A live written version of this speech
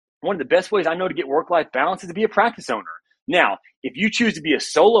one of the best ways I know to get work-life balance is to be a practice owner. Now, if you choose to be a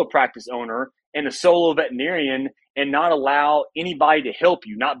solo practice owner and a solo veterinarian and not allow anybody to help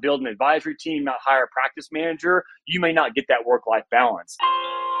you, not build an advisory team, not hire a practice manager, you may not get that work-life balance.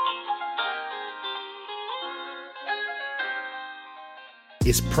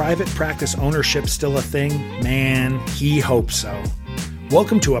 Is private practice ownership still a thing? Man, he hopes so.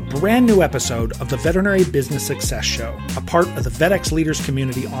 Welcome to a brand new episode of the Veterinary Business Success Show, a part of the VetX Leaders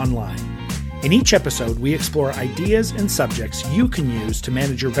community online. In each episode, we explore ideas and subjects you can use to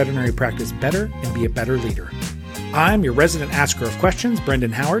manage your veterinary practice better and be a better leader. I'm your resident asker of questions,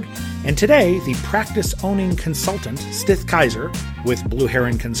 Brendan Howard, and today, the practice-owning consultant, Stith Keiser, with Blue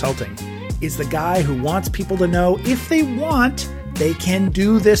Heron Consulting, is the guy who wants people to know if they want, they can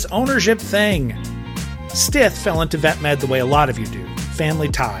do this ownership thing. Stith fell into vet med the way a lot of you do, family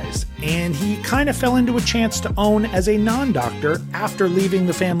ties, and he kind of fell into a chance to own as a non-doctor after leaving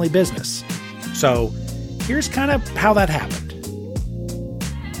the family business. So here's kind of how that happened.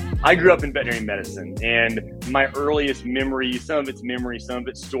 I grew up in veterinary medicine, and my earliest memory, some of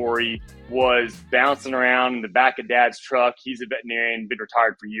its story, was bouncing around in the back of Dad's truck. He's a veterinarian, been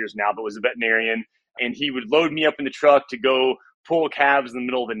retired for years now, but was a veterinarian, and he would load me up in the truck to go pull calves in the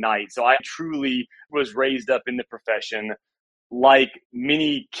middle of the night. So I truly was raised up in the profession. Like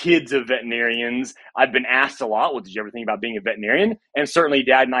many kids of veterinarians, I've been asked a lot, well, did you ever think about being a veterinarian? And certainly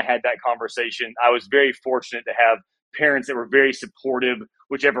Dad and I had that conversation. I was very fortunate to have parents that were very supportive,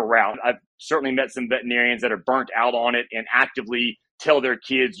 whichever route. I've certainly met some veterinarians that are burnt out on it and actively tell their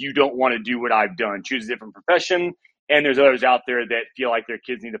kids, you don't want to do what I've done. Choose a different profession. And there's others out there that feel like their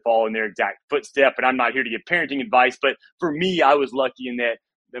kids need to follow in their exact footstep. And I'm not here to give parenting advice, but for me, I was lucky in that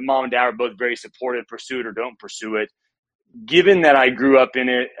mom and dad were both very supportive, pursue it or don't pursue it. Given that I grew up in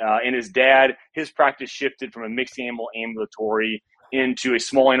it, and his dad, his practice shifted from a mixed animal ambulatory into a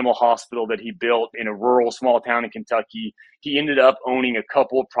small animal hospital that he built in a rural small town in Kentucky. He ended up owning a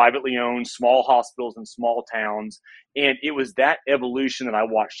couple of privately owned small hospitals in small towns. And it was that evolution that I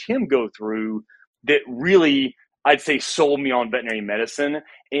watched him go through that really, I'd say, sold me on veterinary medicine.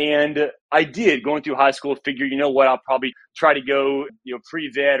 And I did, going through high school, figure, you know what, I'll probably try to go,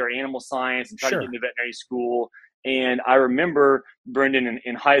 pre-vet or animal science and try to get into veterinary school. And I remember, Brendan,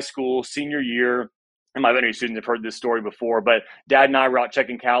 in high school, senior year, and my veterinary students have heard this story before, but Dad and I were out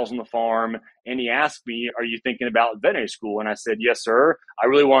checking cows on the farm, and he asked me, are you thinking about veterinary school? And I said, yes, sir. I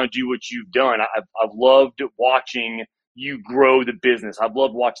really want to do what you've done. I've loved watching you grow the business. I've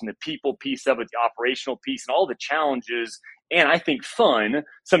loved watching the people piece of it, the operational piece, and all the challenges, and I think fun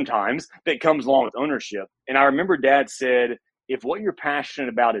sometimes that comes along with ownership. And I remember Dad said, if what you're passionate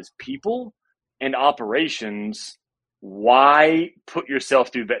about is people and operations, why put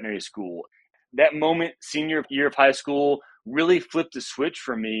yourself through veterinary school? That moment, senior year of high school, really flipped a switch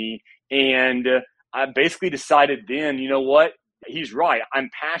for me. And I basically decided then, you know what? He's right.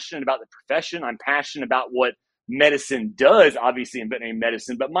 I'm passionate about the profession. I'm passionate about what medicine does, obviously, in veterinary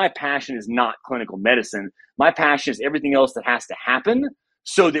medicine. But my passion is not clinical medicine. My passion is everything else that has to happen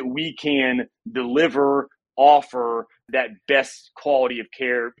so that we can deliver, offer that best quality of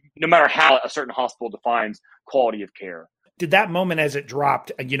care, no matter how a certain hospital defines quality of care. Did that moment as it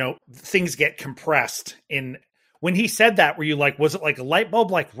dropped, things get compressed in when he said that, were you like, was it like a light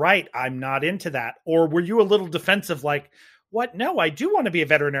bulb, like, right, I'm not into that? Or were you a little defensive, like, what? No, I do want to be a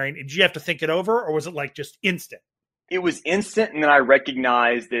veterinarian. Did you have to think it over, or was it like just instant? It was instant. And then I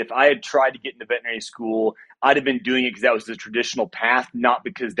recognized that if I had tried to get into veterinary school, I'd have been doing it because that was the traditional path, not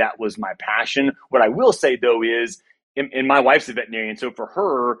because that was my passion. What I will say, though, is, and my wife's a veterinarian, so for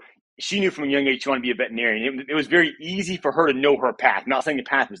her, she knew from a young age she wanted to be a veterinarian. It was very easy for her to know her path. I'm not saying the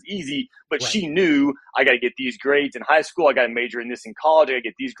path was easy, but right. She knew I got to get these grades in high school. I got to major in this in college. I got to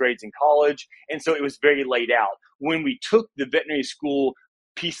get these grades in college. And so it was very laid out. When we took the veterinary school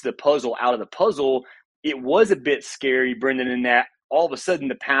piece of the puzzle out of the puzzle, it was a bit scary, Brendan, in that all of a sudden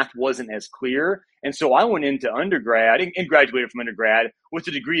the path wasn't as clear. And so I went into undergrad and graduated from undergrad with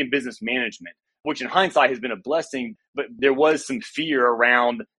a degree in business management, which in hindsight has been a blessing, but there was some fear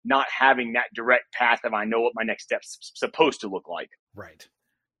around not having that direct path of I know what my next step's supposed to look like. Right.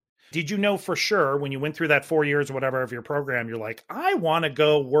 Did you know for sure when you went through that 4 years or whatever of your program, you're like, I want to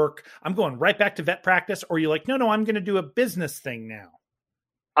go work, I'm going right back to vet practice, or you're like, no, I'm going to do a business thing now?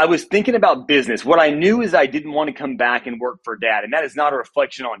 I was thinking about business. What I knew is I didn't want to come back and work for Dad. And that is not a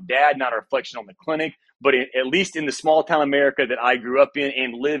reflection on Dad, not a reflection on the clinic. but at least in the small town America that I grew up in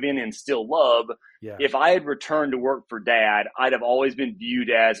and live in and still love, if I had returned to work for Dad, I'd have always been viewed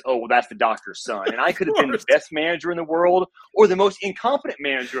as, oh, well, that's the doctor's son. And I could have been the best manager in the world or the most incompetent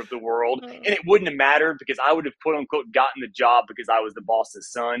manager of the world. And it wouldn't have mattered because I would have, quote unquote, gotten the job because I was the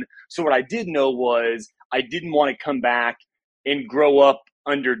boss's son. So what I did know was I didn't want to come back and grow up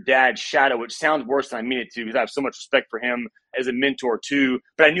under Dad's shadow, which sounds worse than I mean it to because I have so much respect for him as a mentor too.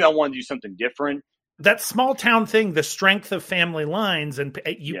 But I knew I wanted to do something different. That small town thing, the strength of family lines, and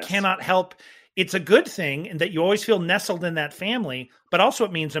you cannot help. It's a good thing and that you always feel nestled in that family, but also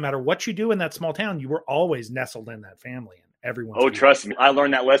it means no matter what you do in that small town, you were always nestled in that family. And everyone. Oh, trust me. I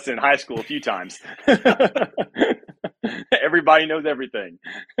learned that lesson in high school a few times. Everybody knows everything.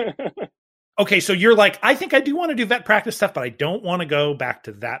 Okay, so you're like, I think I do want to do vet practice stuff, but I don't want to go back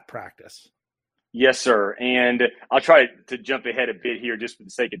to that practice. Yes, sir. And I'll try to jump ahead a bit here just for the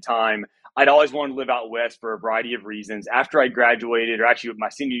sake of time. I'd always wanted to live out west for a variety of reasons. After I graduated, or actually my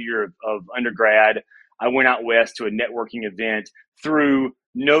senior year of undergrad, I went out west to a networking event through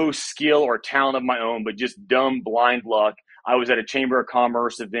no skill or talent of my own, but just dumb, blind luck. I was at a Chamber of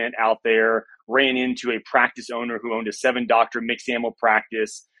Commerce event out there, ran into a practice owner who owned a 7-doctor mixed animal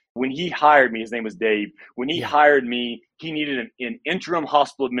practice. When he hired me, his name was Dave. When he hired me, he needed an interim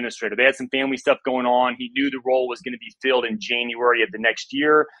hospital administrator. They had some family stuff going on. He knew the role was going to be filled in January of the next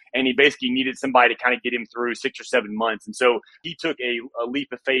year. And he basically needed somebody to kind of get him through 6 or 7 months. And so he took a leap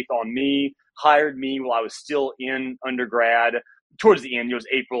of faith on me, hired me while I was still in undergrad. Towards the end, it was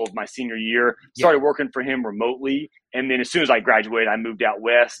April of my senior year, started working for him remotely. And then as soon as I graduated, I moved out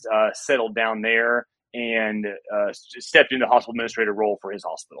west, settled down there, and stepped into the hospital administrator role for his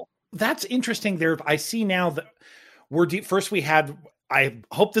hospital. That's interesting there. I see now that first we had, I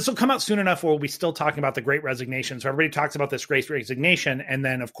hope this will come out soon enough where we'll be still talking about the Great Resignation. So everybody talks about this Great Resignation. And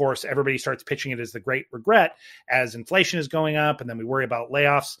then of course, everybody starts pitching it as the Great Regret as inflation is going up. And then we worry about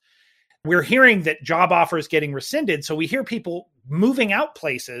layoffs. We're hearing that job offers getting rescinded. So we hear people moving out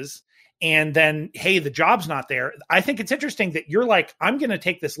places and then, hey, the job's not there. I think it's interesting that you're like, I'm going to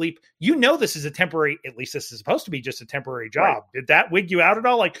take this leap. You know, this is a temporary, at least this is supposed to be just a temporary job. Right. Did that wig you out at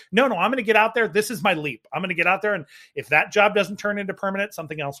all? Like, no, I'm going to get out there. This is my leap. I'm going to get out there. And if that job doesn't turn into permanent,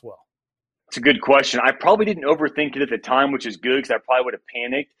 something else will. It's a good question. I probably didn't overthink it at the time, which is good because I probably would have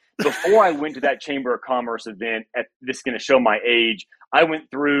panicked. Before I went to that Chamber of Commerce event, this is going to show my age, I went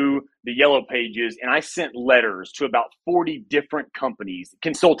through the yellow pages and I sent letters to about 40 different companies,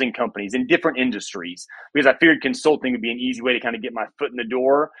 consulting companies in different industries, because I figured consulting would be an easy way to kind of get my foot in the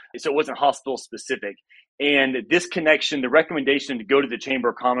door. So it wasn't hospital specific. And this connection, the recommendation to go to the Chamber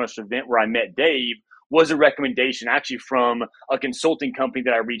of Commerce event where I met Dave was a recommendation actually from a consulting company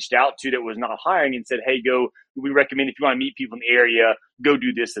that I reached out to that was not hiring and said, hey, we recommend if you want to meet people in the area, go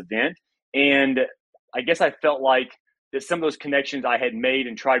do this event. And I guess I felt like that some of those connections I had made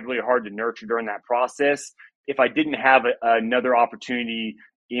and tried really hard to nurture during that process, if I didn't have another opportunity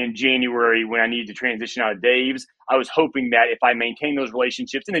in January when I needed to transition out of Dave's, I was hoping that if I maintained those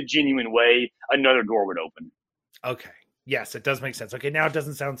relationships in a genuine way, another door would open. Okay. Yes, it does make sense. Okay, now it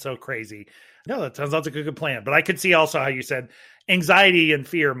doesn't sound so crazy. No, that sounds like a good plan. But I could see also how you said anxiety and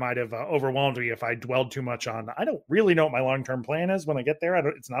fear might have overwhelmed me if I dwelled too much on, I don't really know what my long-term plan is when I get there.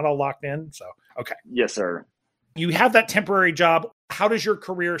 It's not all locked in. So, okay. Yes, sir. You have that temporary job. How does your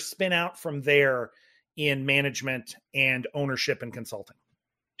career spin out from there in management and ownership and consulting?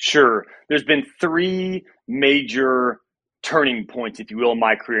 Sure. There's been 3 major turning points, if you will, in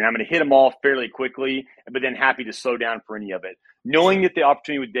my career. And I'm going to hit them all fairly quickly, but then happy to slow down for any of it. Knowing that the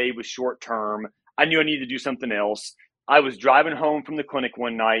opportunity with Dave was short term, I knew I needed to do something else. I was driving home from the clinic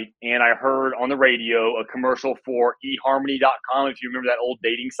one night and I heard on the radio a commercial for eHarmony.com, if you remember that old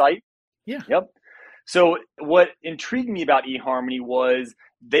dating site. Yeah. Yep. So what intrigued me about eHarmony was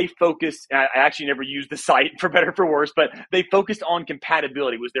they focused, I actually never used the site for better or for worse, but they focused on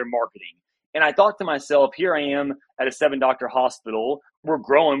compatibility was their marketing. And I thought to myself, here I am at a 7-doctor hospital. We're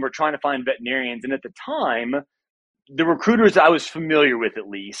growing. We're trying to find veterinarians. And at the time, the recruiters I was familiar with, at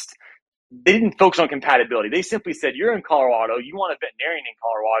least, they didn't focus on compatibility. They simply said, you're in Colorado. You want a veterinarian in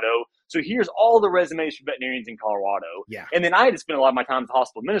Colorado. So here's all the resumes for veterinarians in Colorado. Yeah. And then I had to spend a lot of my time as a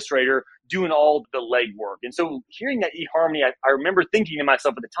hospital administrator doing all the legwork. And so hearing that eHarmony, I remember thinking to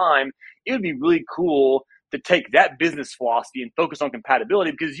myself at the time, it would be really cool to take that business philosophy and focus on compatibility,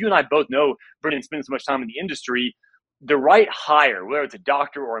 because you and I both know, Brendan, spending so much time in the industry, the right hire, whether it's a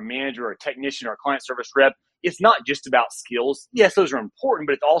doctor or a manager or a technician or a client service rep, it's not just about skills. Yes, those are important,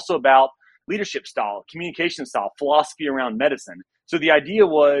 but it's also about leadership style, communication style, philosophy around medicine. So the idea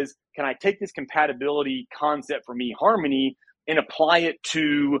was, can I take this compatibility concept from eHarmony and apply it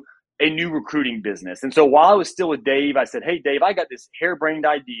to a new recruiting business. And so while I was still with Dave, I said, hey, Dave, I got this harebrained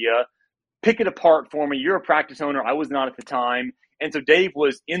idea. Pick it apart for me. You're a practice owner. I was not at the time. And so Dave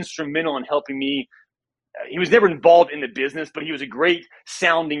was instrumental in helping me. He was never involved in the business, but he was a great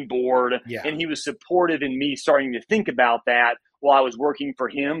sounding board. Yeah. And he was supportive in me starting to think about that while I was working for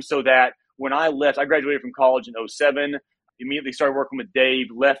him, so that when I left, I graduated from college in 2007, immediately started working with Dave,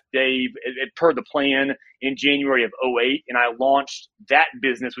 left Dave per the plan in January of 2008. And I launched that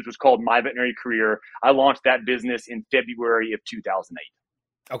business, which was called My Veterinary Career. I launched that business in February of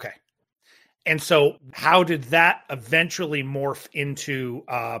 2008. Okay. And so how did that eventually morph into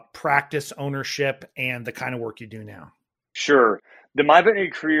practice ownership and the kind of work you do now? Sure. The My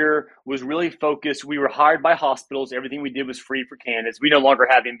Veterinary Career was really focused. We were hired by hospitals. Everything we did was free for candidates. We no longer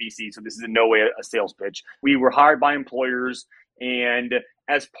have MVC, so this is in no way a sales pitch. We were hired by employers. And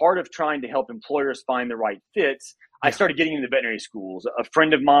as part of trying to help employers find the right fits, I started getting into veterinary schools. A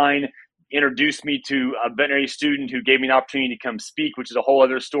friend of mine introduced me to a veterinary student who gave me an opportunity to come speak, which is a whole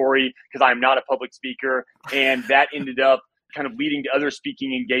other story because I'm not a public speaker. And that ended up kind of leading to other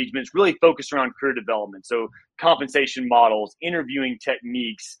speaking engagements, really focused around career development. So compensation models, interviewing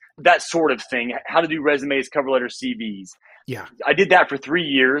techniques, that sort of thing, how to do resumes, cover letters, CVs. Yeah. I did that for 3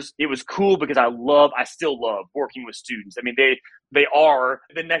 years. It was cool because I still love working with students. I mean, they are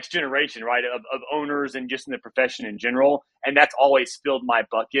the next generation, right, of owners and just in the profession in general. And that's always filled my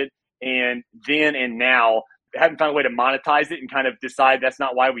bucket. And then and now, I haven't found a way to monetize it and kind of decide that's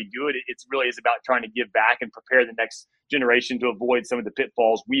not why we do it. It's really is about trying to give back and prepare the next generation to avoid some of the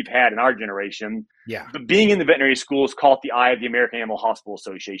pitfalls we've had in our generation. Yeah. But being in the veterinary schools caught the eye of the American Animal Hospital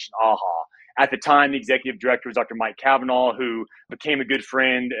Association, AAHA. At the time, the executive director was Dr. Mike Cavanaugh, who became a good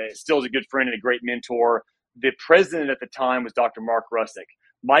friend, still is a good friend and a great mentor. The president at the time was Dr. Mark Russick.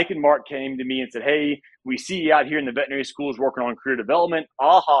 Mike and Mark came to me and said, hey, we see you out here in the veterinary schools working on career development.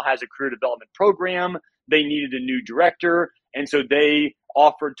 AAHA has a career development program. They needed a new director. And so they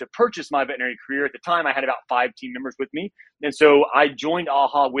offered to purchase My Veterinary Career. At the time, I had about 5 team members with me. And so I joined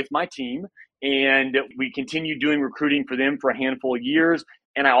AAHA with my team, and we continued doing recruiting for them for a handful of years.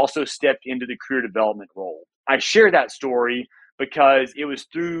 And I also stepped into the career development role. I share that story because it was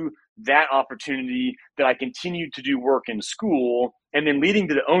through that opportunity that I continued to do work in school, and then leading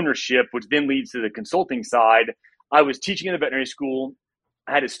to the ownership, which then leads to the consulting side. I was teaching in a veterinary school.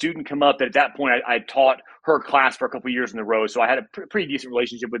 I had a student come up that at that point I taught her class for a couple of years in a row. So I had a pretty decent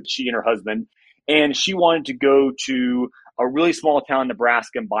relationship with she and her husband. And she wanted to go to a really small town in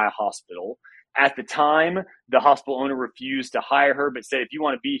Nebraska and buy a hospital. At the time, the hospital owner refused to hire her, but said, if you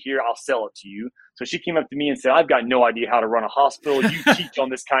want to be here, I'll sell it to you. So she came up to me and said, I've got no idea how to run a hospital. You teach on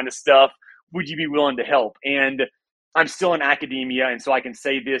this kind of stuff. Would you be willing to help? And I'm still in academia, and so I can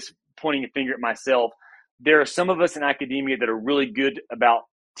say this, pointing a finger at myself. There are some of us in academia that are really good about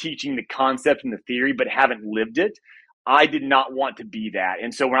teaching the concept and the theory, but haven't lived it. I did not want to be that.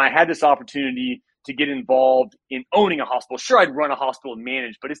 And so when I had this opportunity to get involved in owning a hospital, sure, I'd run a hospital and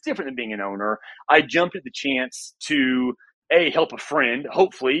manage, but it's different than being an owner. I jumped at the chance to, help a friend,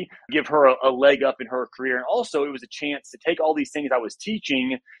 hopefully give her a leg up in her career. And also it was a chance to take all these things I was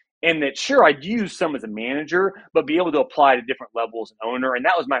teaching, and that, sure, I'd use some as a manager, but be able to apply to different levels as an owner. And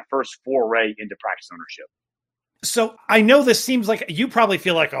that was my first foray into practice ownership. So I know this seems like you probably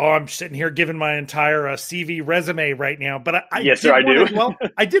feel like, oh, I'm sitting here giving my entire CV resume right now. But yes, sir, I do.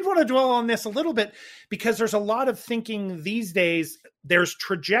 I did want to dwell on this a little bit because there's a lot of thinking these days. There's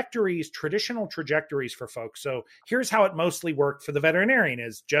traditional trajectories for folks. So here's how it mostly worked for the veterinarian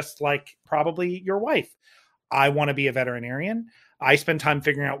is just like probably your wife. I want to be a veterinarian. I spend time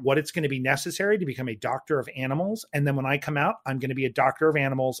figuring out what it's going to be necessary to become a doctor of animals. And then when I come out, I'm going to be a doctor of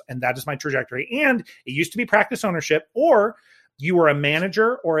animals. And that is my trajectory. And it used to be practice ownership, or you were a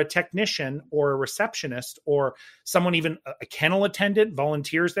manager or a technician or a receptionist or someone, even a kennel attendant,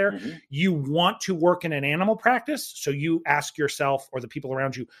 volunteers there. Mm-hmm. You want to work in an animal practice. So you ask yourself or the people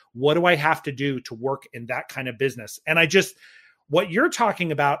around you, what do I have to do to work in that kind of business? And what you're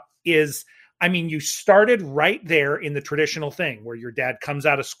talking about is, you started right there in the traditional thing where your dad comes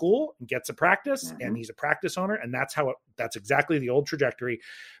out of school and gets a practice, mm-hmm. and he's a practice owner. And that's exactly the old trajectory.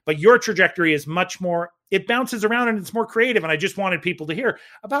 But your trajectory is much more, it bounces around and it's more creative. And I just wanted people to hear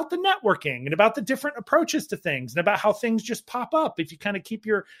about the networking and about the different approaches to things and about how things just pop up if you kind of keep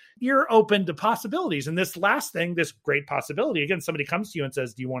your ear open to possibilities. And this last thing, this great possibility, again, somebody comes to you and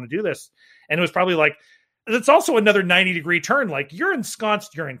says, do you want to do this? And it was probably like, it's also another 90-degree turn. Like you're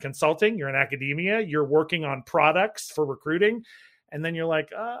ensconced, you're in consulting, you're in academia, you're working on products for recruiting. And then you're like,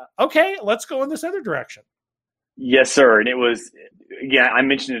 okay, let's go in this other direction. Yes, sir. And it was, again, I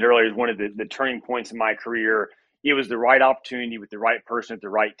mentioned it earlier, as one of the turning points in my career. it was the right opportunity with the right person at the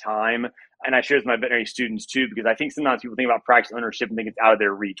right time. And I share with my veterinary students too, because I think sometimes people think about practice ownership and think it's out of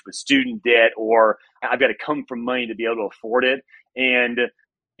their reach with student debt, or I've got to come from money to be able to afford it. And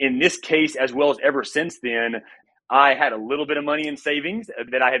in this case, as well as ever since then, I had a little bit of money in savings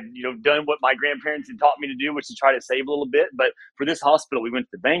that I had, done what my grandparents had taught me to do, which is try to save a little bit. But for this hospital, we went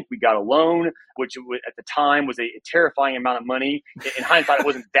to the bank, we got a loan, which at the time was a terrifying amount of money. In hindsight, it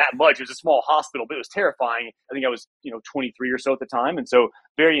wasn't that much. It was a small hospital, but it was terrifying. I think I was, 23 or so at the time. And so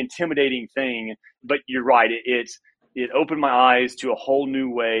very intimidating thing. But you're right. It opened my eyes to a whole new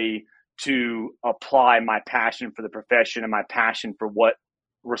way to apply my passion for the profession and my passion for what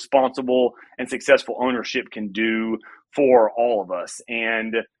responsible and successful ownership can do for all of us.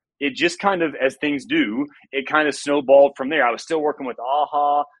 And it just kind of, as things do, it kind of snowballed from there. I was still working with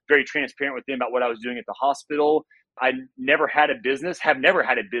AHA, very transparent with them about what I was doing at the hospital. I never had a business, have never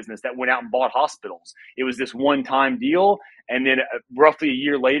had a business that went out and bought hospitals. It was this one-time deal. And then roughly a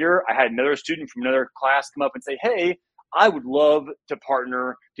year later, I had another student from another class come up and say, hey, I would love to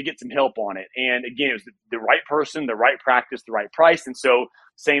partner to get some help on it. And again, it was the right person, the right practice, the right price. And so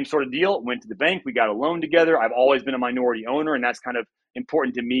same sort of deal, went to the bank, we got a loan together. I've always been a minority owner, and that's kind of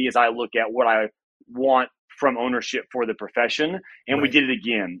important to me as I look at what I want from ownership for the profession. And right. We did it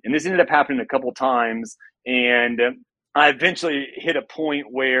again. And this ended up happening a couple of times. And I eventually hit a point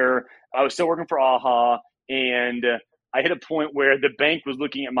where I was still working for AHA, and I hit a point where the bank was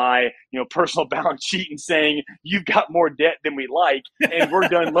looking at my, personal balance sheet and saying, you've got more debt than we like, and we're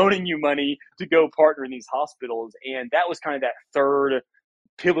done loaning you money to go partner in these hospitals. And that was kind of that third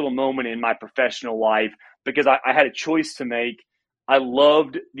pivotal moment in my professional life, because I had a choice to make. I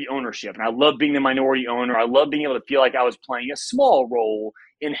loved the ownership, and I loved being the minority owner. I loved being able to feel like I was playing a small role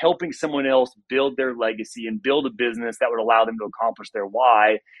in helping someone else build their legacy and build a business that would allow them to accomplish their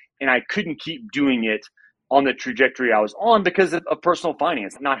why. And I couldn't keep doing it on the trajectory I was on because of personal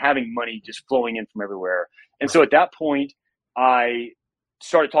finance, not having money just flowing in from everywhere. And so at that point, I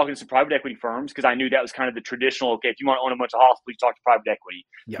started talking to some private equity firms, because I knew that was kind of the traditional, okay, if you want to own a bunch of hospitals, you talk to private equity.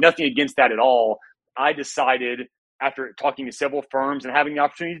 Yep. Nothing against that at all. I decided, after talking to several firms and having the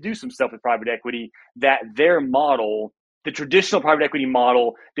opportunity to do some stuff with private equity, that their model, the traditional private equity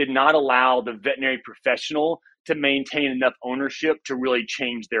model, did not allow the veterinary professional to maintain enough ownership to really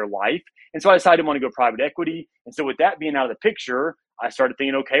change their life. And so I decided I want to go private equity. And so with that being out of the picture, I started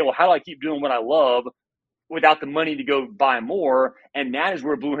thinking, okay, well, how do I keep doing what I love without the money to go buy more? And that is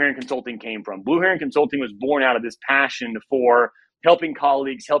where Blue Heron Consulting came from. Blue Heron Consulting was born out of this passion for helping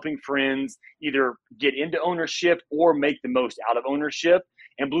colleagues, helping friends either get into ownership or make the most out of ownership.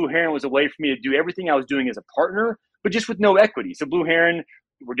 And Blue Heron was a way for me to do everything I was doing as a partner, but just with no equity. So Blue Heron,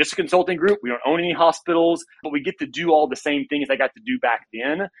 we're just a consulting group. We don't own any hospitals, but we get to do all the same things I got to do back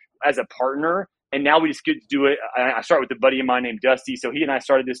then as a partner. And now we just get to do it. I started with a buddy of mine named Dusty. So he and I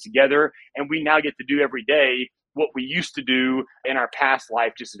started this together, and we now get to do every day what we used to do in our past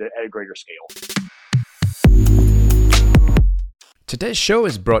life, just at a greater scale. Today's show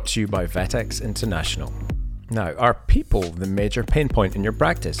is brought to you by VetX International. Now, are people the major pain point in your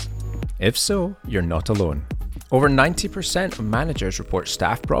practice? If so, you're not alone. Over 90% of managers report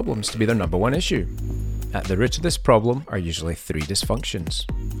staff problems to be their number one issue. At the root of this problem are usually three dysfunctions: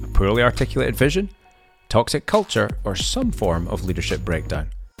 a poorly articulated vision, toxic culture, or some form of leadership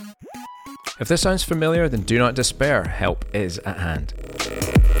breakdown. If this sounds familiar, then do not despair, help is at hand.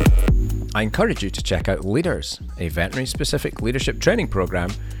 I encourage you to check out Leaders, a veterinary-specific leadership training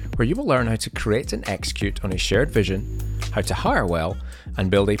program where you will learn how to create and execute on a shared vision, how to hire well, and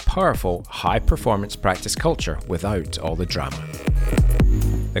build a powerful, high-performance practice culture without all the drama.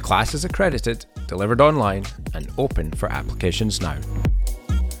 The class is accredited, delivered online, and open for applications now.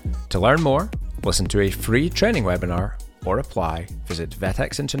 To learn more, listen to a free training webinar, or apply, visit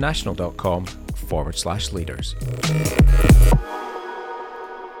vetxinternational.com/leaders.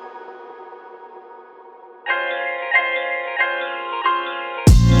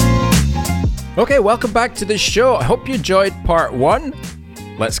 Okay, welcome back to the show. I hope you enjoyed part one.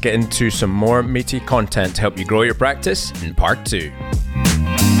 Let's get into some more meaty content to help you grow your practice in part two.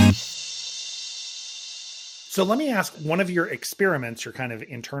 So let me ask, one of your experiments, your kind of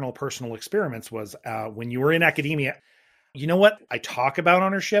internal personal experiments, was when you were in academia. You know what? I talk about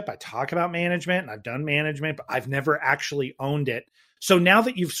ownership, I talk about management, and I've done management, but I've never actually owned it. So now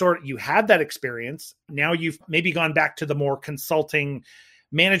that you had that experience, now you've maybe gone back to the more consulting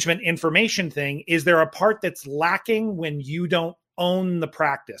management information thing. Is there a part that's lacking when you don't own the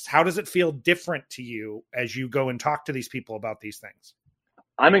practice? How does it feel different to you as you go and talk to these people about these things?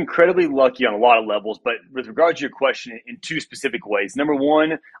 I'm incredibly lucky on a lot of levels, but with regard to your question, in two specific ways. Number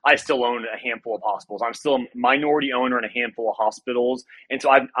one, I still own a handful of hospitals. I'm still a minority owner in a handful of hospitals. And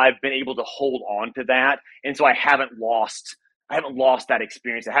so I've been able to hold on to that. And so I haven't lost that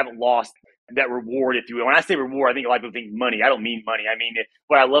experience. I haven't lost that reward, if you will. When I say reward, I think a lot of people think money. I don't mean money. I mean,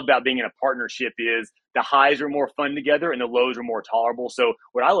 what I love about being in a partnership is the highs are more fun together and the lows are more tolerable. So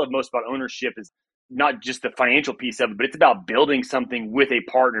what I love most about ownership is not just the financial piece of it, but it's about building something with a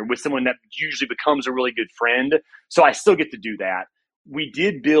partner, with someone that usually becomes a really good friend. So I still get to do that. We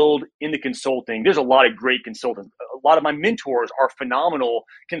did build in the consulting. There's a lot of great consultants. A lot of my mentors are phenomenal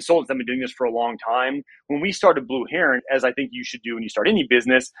consultants that have been doing this for a long time. When we started Blue Heron, as I think you should do when you start any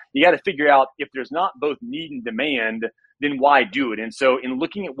business, you got to figure out if there's not both need and demand, then why do it? And so in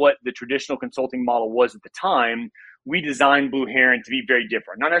looking at what the traditional consulting model was at the time, we designed Blue Heron to be very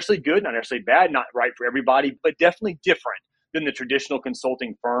different. Not necessarily good, not necessarily bad, not right for everybody, but definitely different than the traditional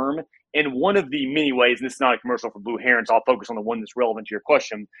consulting firm. And one of the many ways, and this is not a commercial for Blue Heron, so I'll focus on the one that's relevant to your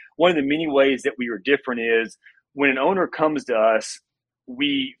question. One of the many ways that we are different is when an owner comes to us,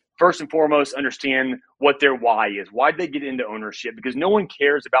 we first and foremost understand what their why is. Why did they get into ownership? Because no one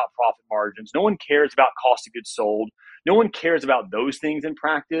cares about profit margins. No one cares about cost of goods sold. No one cares about those things in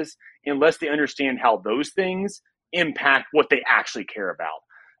practice unless they understand how those things impact what they actually care about.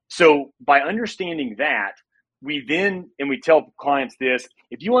 So by understanding that, we tell clients this: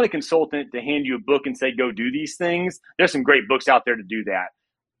 if you want a consultant to hand you a book and say, go do these things, there's some great books out there to do that.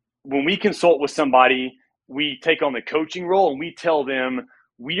 When we consult with somebody, we take on the coaching role and we tell them,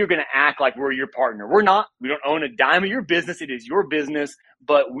 we are going to act like we're your partner. We don't own a dime of your business. It is your business,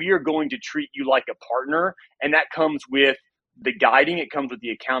 but we are going to treat you like a partner. And that comes with the guiding, it comes with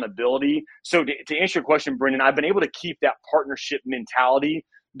the accountability. So to answer your question, Brendan, I've been able to keep that partnership mentality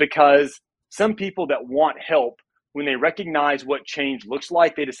because some people that want help, when they recognize what change looks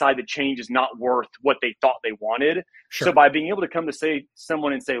like, they decide that change is not worth what they thought they wanted. Sure. So by being able to come to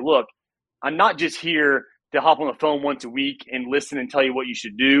someone and say, look, I'm not just here to hop on the phone once a week and listen and tell you what you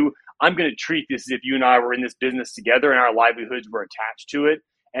should do. I'm going to treat this as if you and I were in this business together and our livelihoods were attached to it.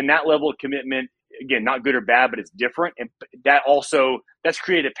 And that level of commitment, again, not good or bad, but it's different. And that's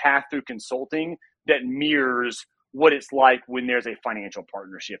created a path through consulting that mirrors what it's like when there's a financial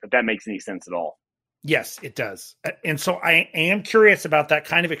partnership, if that makes any sense at all. Yes, it does. And so I am curious about that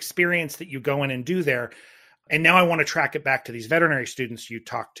kind of experience that you go in and do there. And now I want to track it back to these veterinary students you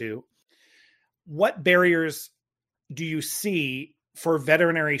talk to. What barriers do you see for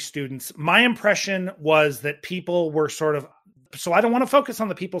veterinary students? My impression was that people were so I don't want to focus on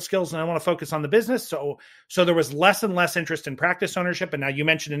the people skills and I want to focus on the business. So there was less and less interest in practice ownership. And now you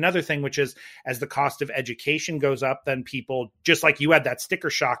mentioned another thing, which is as the cost of education goes up, then people, just like you had that sticker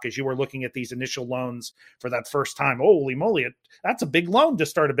shock as you were looking at these initial loans for that first time. Holy moly, that's a big loan to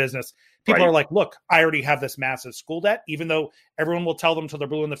start a business. People are like, look, I already have this massive school debt, even though everyone will tell them till they're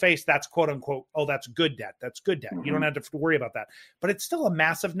blue in the face, that's quote unquote, oh, that's good debt. That's good debt. Mm-hmm. You don't have to worry about that. But it's still a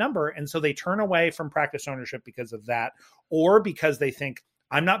massive number. And so they turn away from practice ownership because of that, or because they think,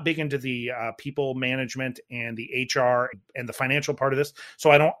 I'm not big into the people management and the HR and the financial part of this. So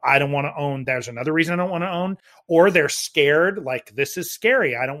I don't want to own. There's another reason I don't want to own, or they're scared. Like, this is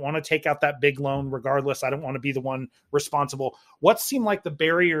scary. I don't want to take out that big loan regardless. I don't want to be the one responsible. What seem like the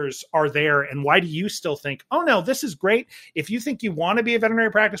barriers are there? And why do you still think, oh no, this is great. If you think you want to be a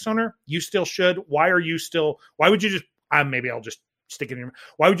veterinary practice owner, you still should. Why would you just, maybe I'll just stick it in.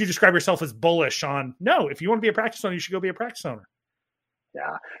 Why would you describe yourself as bullish on, no, if you want to be a practice owner, you should go be a practice owner?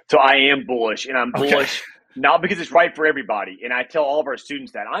 Yeah. So I am bullish, and I'm bullish not because it's right for everybody. And I tell all of our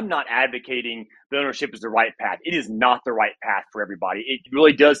students that I'm not advocating that ownership is the right path. It is not the right path for everybody. It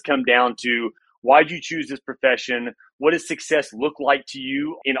really does come down to, why did you choose this profession? What does success look like to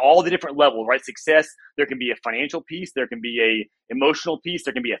you in all the different levels, right? Success, there can be a financial piece, there can be a emotional piece,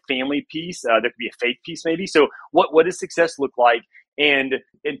 there can be a family piece, there can be a faith piece maybe. So what does success look like? And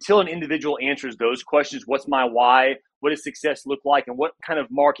until an individual answers those questions, what's my why? What does success look like? And what kind of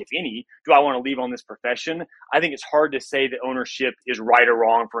mark, if any, do I want to leave on this profession? I think it's hard to say that ownership is right or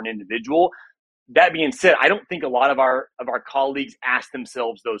wrong for an individual. That being said, I don't think a lot of our colleagues ask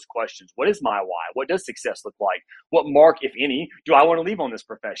themselves those questions. What is my why? What does success look like? What mark, if any, do I want to leave on this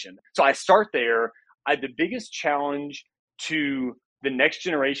profession? So I start there. The biggest challenge to the next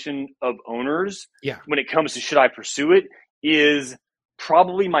generation of owners when it comes to should I pursue it is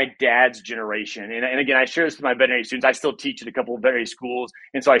probably my dad's generation. And again, I share this with my veterinary students. I still teach at a couple of veterinary schools.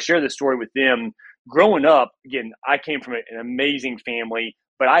 And so I share this story with them. Growing up, again, I came from an amazing family,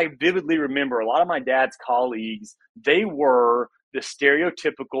 but I vividly remember a lot of my dad's colleagues, they were the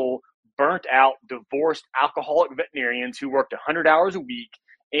stereotypical, burnt out, divorced, alcoholic veterinarians who worked 100 hours a week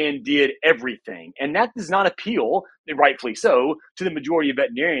and did everything. And that does not appeal, rightfully so, to the majority of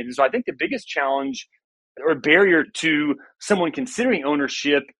veterinarians. And so I think the biggest challenge or barrier to someone considering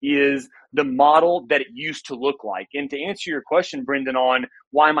ownership is the model that it used to look like. And to answer your question, Brendan, on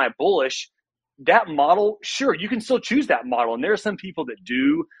why am I bullish, that model, sure, you can still choose that model. And there are some people that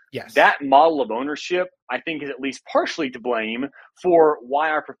do. Yes. That model of ownership, I think, is at least partially to blame for why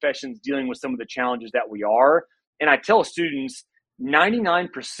our profession is dealing with some of the challenges that we are. And I tell students,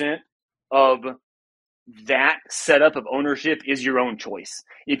 99% of that setup of ownership is your own choice.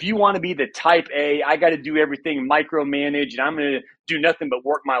 If you want to be the type A, I got to do everything micromanage and I'm going to do nothing but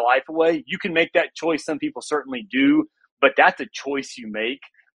work my life away, you can make that choice. Some people certainly do, but that's a choice you make.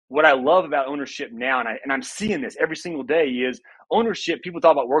 What I love about ownership now, and I'm seeing this every single day, is ownership. People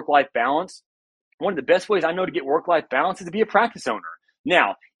talk about work-life balance. One of the best ways I know to get work-life balance is to be a practice owner.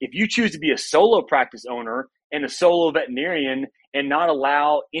 Now, if you choose to be a solo practice owner and a solo veterinarian and not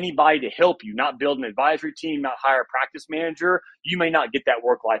allow anybody to help you, not build an advisory team, not hire a practice manager, you may not get that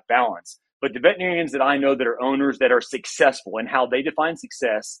work-life balance. But the veterinarians that I know that are owners that are successful and how they define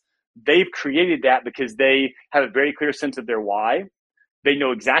success, they've created that because they have a very clear sense of their why. They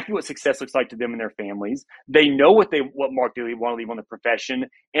know exactly what success looks like to them and their families. They know what mark they want to leave on the profession.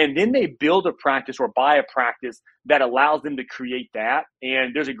 And then they build a practice or buy a practice that allows them to create that.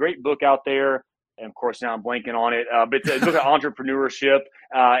 And there's a great book out there. And of course, now I'm blanking on it. But it's a book of entrepreneurship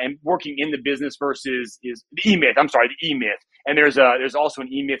and working in the business versus is the E-Myth. I'm sorry, the E-Myth. And there's also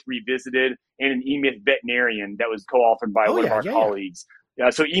an E-Myth Revisited and an E-Myth Veterinarian that was co-authored by one of our colleagues.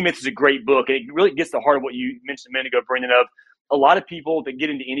 So E-Myth is a great book. And it really gets to the heart of what you mentioned a minute ago, Brendan, of a lot of people that get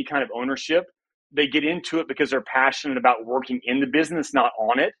into any kind of ownership, they get into it because they're passionate about working in the business, not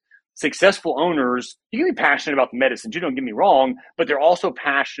on it. Successful owners, you can be passionate about the medicine, don't get me wrong, but they're also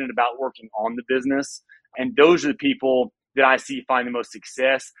passionate about working on the business. And those are the people that I see find the most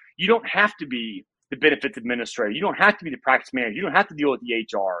success. You don't have to be the benefits administrator. You don't have to be the practice manager. You don't have to deal with the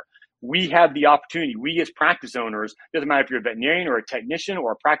HR. We have the opportunity. We as practice owners, doesn't matter if you're a veterinarian or a technician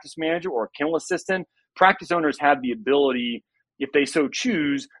or a practice manager or a kennel assistant, practice owners have the ability, if they so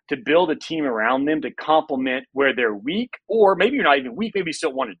choose, to build a team around them to complement where they're weak, or maybe you're not even weak, maybe you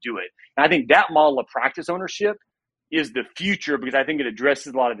still want to do it. And I think that model of practice ownership is the future because I think it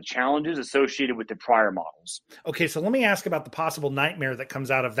addresses a lot of the challenges associated with the prior models. Okay, so let me ask about the possible nightmare that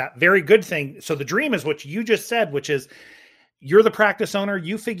comes out of that very good thing. So the dream is what you just said, which is you're the practice owner,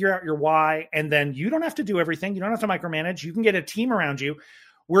 you figure out your why, and then you don't have to do everything. You don't have to micromanage. You can get a team around you.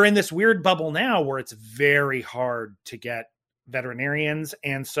 We're in this weird bubble now where it's very hard to get veterinarians.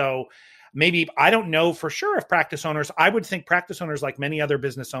 And so maybe, I don't know for sure if practice owners, I would think practice owners, like many other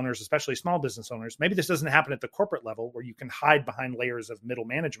business owners, especially small business owners, maybe this doesn't happen at the corporate level where you can hide behind layers of middle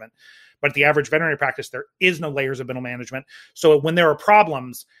management, but at the average veterinary practice, there is no layers of middle management. So when there are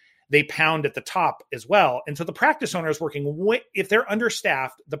problems, they pound at the top as well. And so the practice owner is working, if they're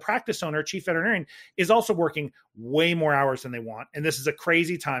understaffed, the practice owner, chief veterinarian, is also working way more hours than they want. And this is a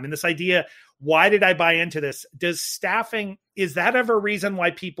crazy time. And this idea, why did I buy into this? Does staffing, is that ever a reason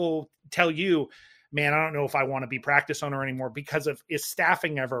why people tell you, man, I don't know if I want to be practice owner anymore because of, is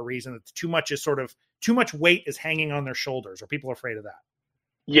staffing ever a reason that too much weight is hanging on their shoulders? Are people afraid of that?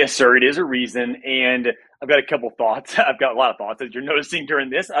 Yes, sir. It is a reason. And I've got a couple thoughts. I've got a lot of thoughts as you're noticing during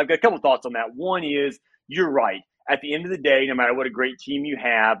this. I've got a couple thoughts on that. One is, you're right. At the end of the day, no matter what a great team you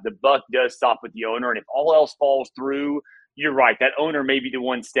have, the buck does stop with the owner. And if all else falls through, you're right. That owner may be the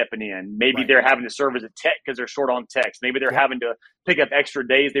one stepping in. Maybe they're having to serve as a tech because they're short on techs. Maybe they're having to pick up extra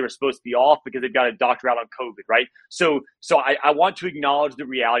days they were supposed to be off because they've got a doctor out on COVID, right? So I want to acknowledge the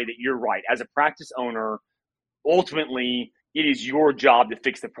reality that you're right. As a practice owner, ultimately, it is your job to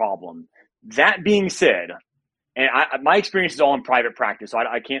fix the problem. That being said, and my experience is all in private practice, so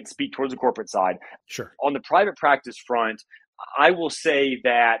I can't speak towards the corporate side. Sure. On the private practice front, I will say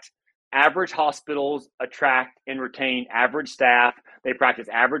that average hospitals attract and retain average staff. They practice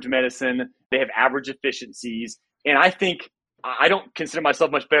average medicine. They have average efficiencies. And I think I don't consider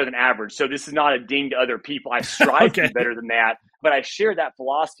myself much better than average. So this is not a ding to other people. I strive to be better than that. But I share that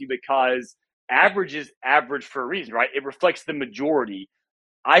philosophy because average is average for a reason, right? It reflects the majority.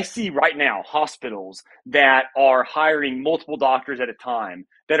 I see right now hospitals that are hiring multiple doctors at a time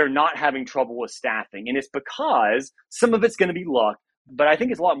that are not having trouble with staffing. And it's because some of it's going to be luck, but I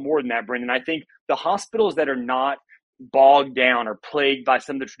think it's a lot more than that, Brendan. I think the hospitals that are not bogged down or plagued by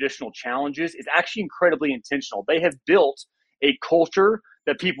some of the traditional challenges is actually incredibly intentional. They have built a culture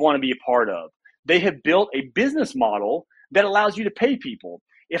that people want to be a part of. They have built a business model that allows you to pay people.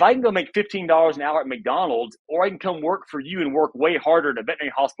 If I can go make $15 an hour at McDonald's, or I can come work for you and work way harder at a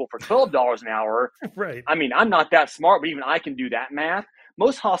veterinary hospital for $12 an hour, right? I mean, I'm not that smart, but even I can do that math.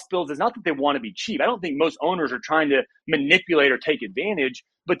 most hospitals, it's not that they want to be cheap. I don't think most owners are trying to manipulate or take advantage,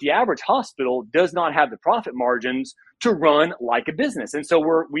 but the average hospital does not have the profit margins to run like a business. And so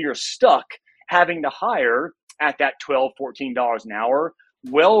we are stuck having to hire at that $12, $14 an hour.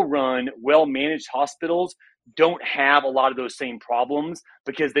 Well-run, well-managed hospitals don't have a lot of those same problems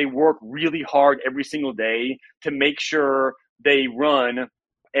because they work really hard every single day to make sure they run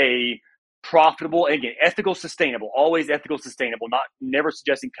a profitable, and again, ethical, sustainable, always ethical, sustainable, never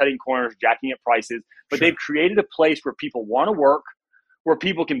suggesting cutting corners, jacking up prices, but They've created a place where people want to work, where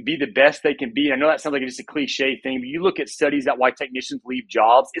people can be the best they can be. And I know that sounds like just a cliche thing, but you look at studies that why technicians leave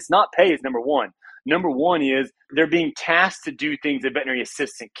jobs. It's not pay is number one. Number one is they're being tasked to do things a veterinary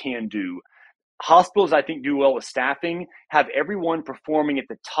assistant can do. Hospitals, I think, do well with staffing, have everyone performing at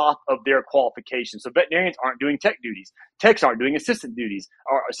the top of their qualifications. So veterinarians aren't doing tech duties. Techs aren't doing assistant duties.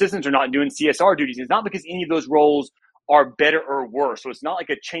 Our assistants are not doing CSR duties. It's not because any of those roles are better or worse. So it's not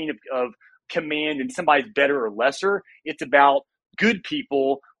like a chain of command and somebody's better or lesser. It's about good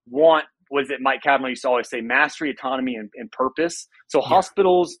people want, what is it Mike Cavanaugh used to always say, mastery, autonomy, and purpose. So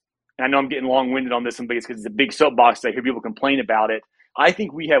hospitals, and I know I'm getting long-winded on this one because it's a big soapbox. I hear people complain about it. I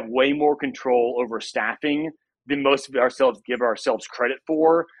think we have way more control over staffing than most of ourselves give ourselves credit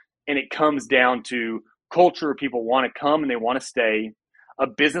for. And it comes down to culture. People want to come and they want to stay. A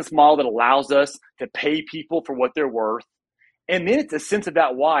business model that allows us to pay people for what they're worth. And then it's a sense of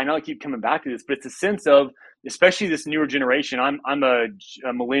that why. I know I keep coming back to this, but it's a sense of, especially this newer generation. I'm a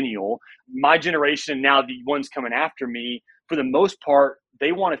millennial. My generation, now the ones coming after me, for the most part,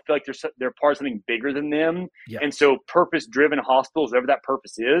 they want to feel like they're part of something bigger than them. Yeah. And so purpose-driven hospitals, whatever that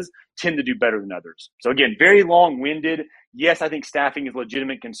purpose is, tend to do better than others. So again, very long-winded. Yes, I think staffing is a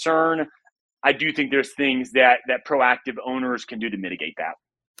legitimate concern. I do think there's things that proactive owners can do to mitigate that.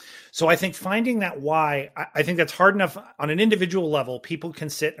 So I think finding that why, I think that's hard enough on an individual level. People can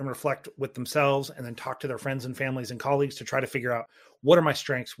sit and reflect with themselves and then talk to their friends and families and colleagues to try to figure out, what are my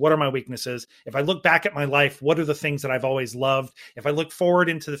strengths? What are my weaknesses? If I look back at my life, what are the things that I've always loved? If I look forward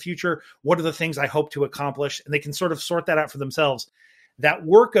into the future, what are the things I hope to accomplish? And they can sort of sort that out for themselves. That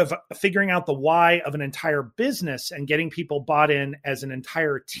work of figuring out the why of an entire business and getting people bought in as an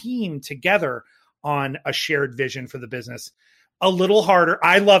entire team together on a shared vision for the business, a little harder.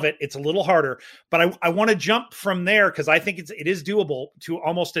 I love it. It's a little harder, but I want to jump from there because I think it is doable to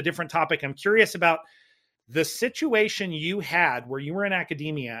almost a different topic. I'm curious about the situation you had where you were in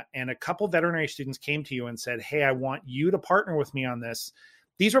academia and a couple veterinary students came to you and said, hey, I want you to partner with me on this.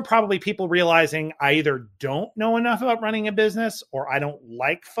 These were probably people realizing I either don't know enough about running a business or I don't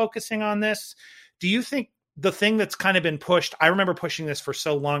like focusing on this. Do you think the thing that's kind of been pushed, I remember pushing this for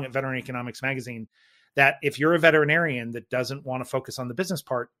so long at Veterinary Economics Magazine, that if you're a veterinarian that doesn't want to focus on the business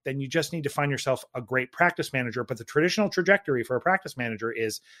part, then you just need to find yourself a great practice manager. But the traditional trajectory for a practice manager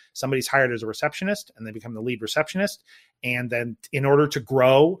is somebody's hired as a receptionist and they become the lead receptionist. And then in order to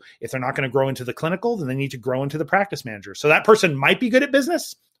grow, if they're not going to grow into the clinical, then they need to grow into the practice manager. So that person might be good at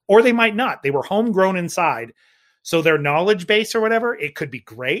business or they might not. They were homegrown inside. So their knowledge base or whatever, it could be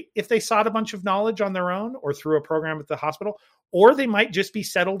great if they sought a bunch of knowledge on their own or through a program at the hospital, or they might just be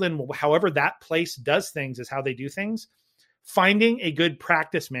settled in however that place does things is how they do things. Finding a good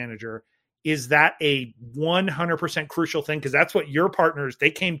practice manager, is that a 100% crucial thing? Because that's what your partners,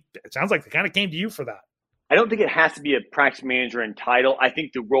 it sounds like they kind of came to you for that. I don't think it has to be a practice manager in title. I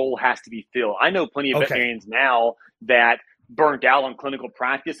think the role has to be filled. I know plenty of veterinarians now that burnt out on clinical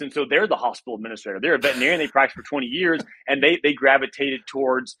practice. And so they're the hospital administrator. They're a veterinarian. They practiced for 20 years and they gravitated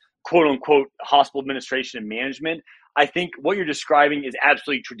towards quote unquote hospital administration and management. I think what you're describing is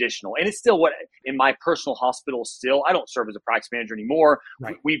absolutely traditional. And it's still what in my personal hospital still, I don't serve as a practice manager anymore.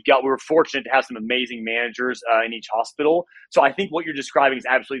 Right. We're fortunate to have some amazing managers in each hospital. So I think what you're describing is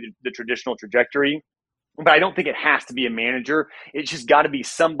absolutely the traditional trajectory. But I don't think it has to be a manager. It's just got to be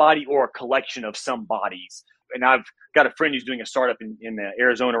somebody or a collection of somebodies. And I've got a friend who's doing a startup in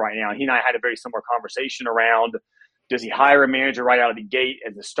Arizona right now. He and I had a very similar conversation around, does he hire a manager right out of the gate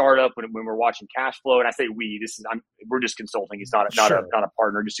as a startup when we're watching cash flow? And I say we're just consulting. He's not a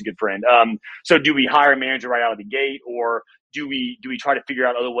partner, just a good friend. So do we hire a manager right out of the gate, or do we try to figure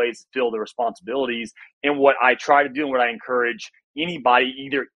out other ways to fill the responsibilities? And what I try to do and what I encourage anybody,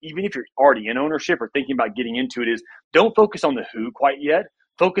 even if you're already in ownership or thinking about getting into it, is don't focus on the who quite yet.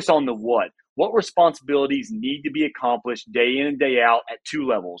 Focus on the what. What responsibilities need to be accomplished day in and day out at two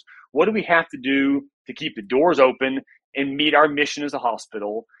levels? What do we have to do to keep the doors open and meet our mission as a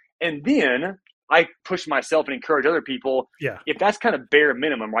hospital? And then I push myself and encourage other people. Yeah. If that's kind of bare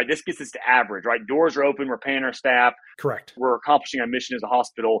minimum, right? This gets us to average, right? Doors are open. We're paying our staff. Correct. We're accomplishing our mission as a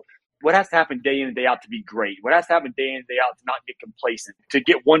hospital. What has to happen day in and day out to be great? What has to happen day in and day out to not get complacent, to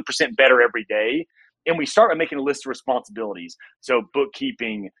get 1% better every day? And we start by making a list of responsibilities. So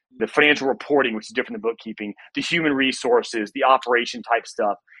bookkeeping, the financial reporting, which is different than bookkeeping, the human resources, the operation type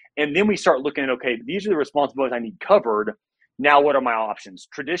stuff. And then we start looking at, okay, these are the responsibilities I need covered. Now, what are my options?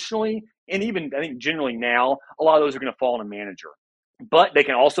 Traditionally, and even I think generally now, a lot of those are going to fall on a manager. But they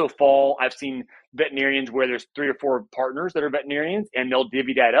can also fall, I've seen veterinarians where there's 3 or 4 partners that are veterinarians and they'll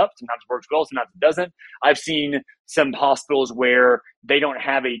divvy that up. Sometimes it works well, sometimes it doesn't. I've seen some hospitals where they don't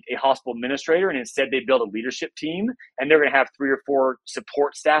have a hospital administrator and instead they build a leadership team and they're going to have 3 or 4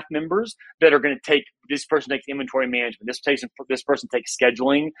 support staff members that are going to take, this person takes inventory management, this person takes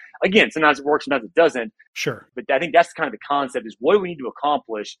scheduling. Again, sometimes it works, sometimes it doesn't. Sure. But I think that's kind of the concept is what do we need to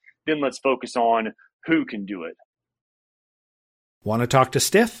accomplish? Then let's focus on who can do it. Want to talk to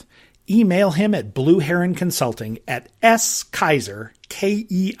Stith? Email him at Blue Heron Consulting at skeiser,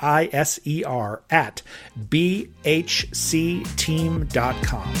 Keiser, at bhcteam.com.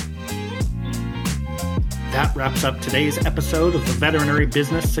 That wraps up today's episode of the Veterinary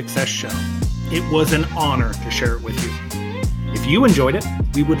Business Success Show. It was an honor to share it with you. If you enjoyed it,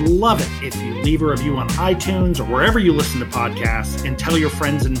 we would love it if you leave a review on iTunes or wherever you listen to podcasts and tell your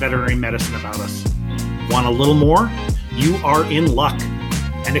friends in veterinary medicine about us. Want a little more? You are in luck.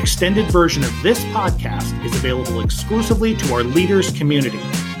 An extended version of this podcast is available exclusively to our leaders community.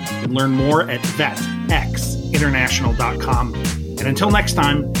 You can learn more at vetxinternational.com. And until next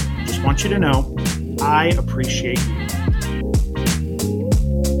time, just want you to know, I appreciate you.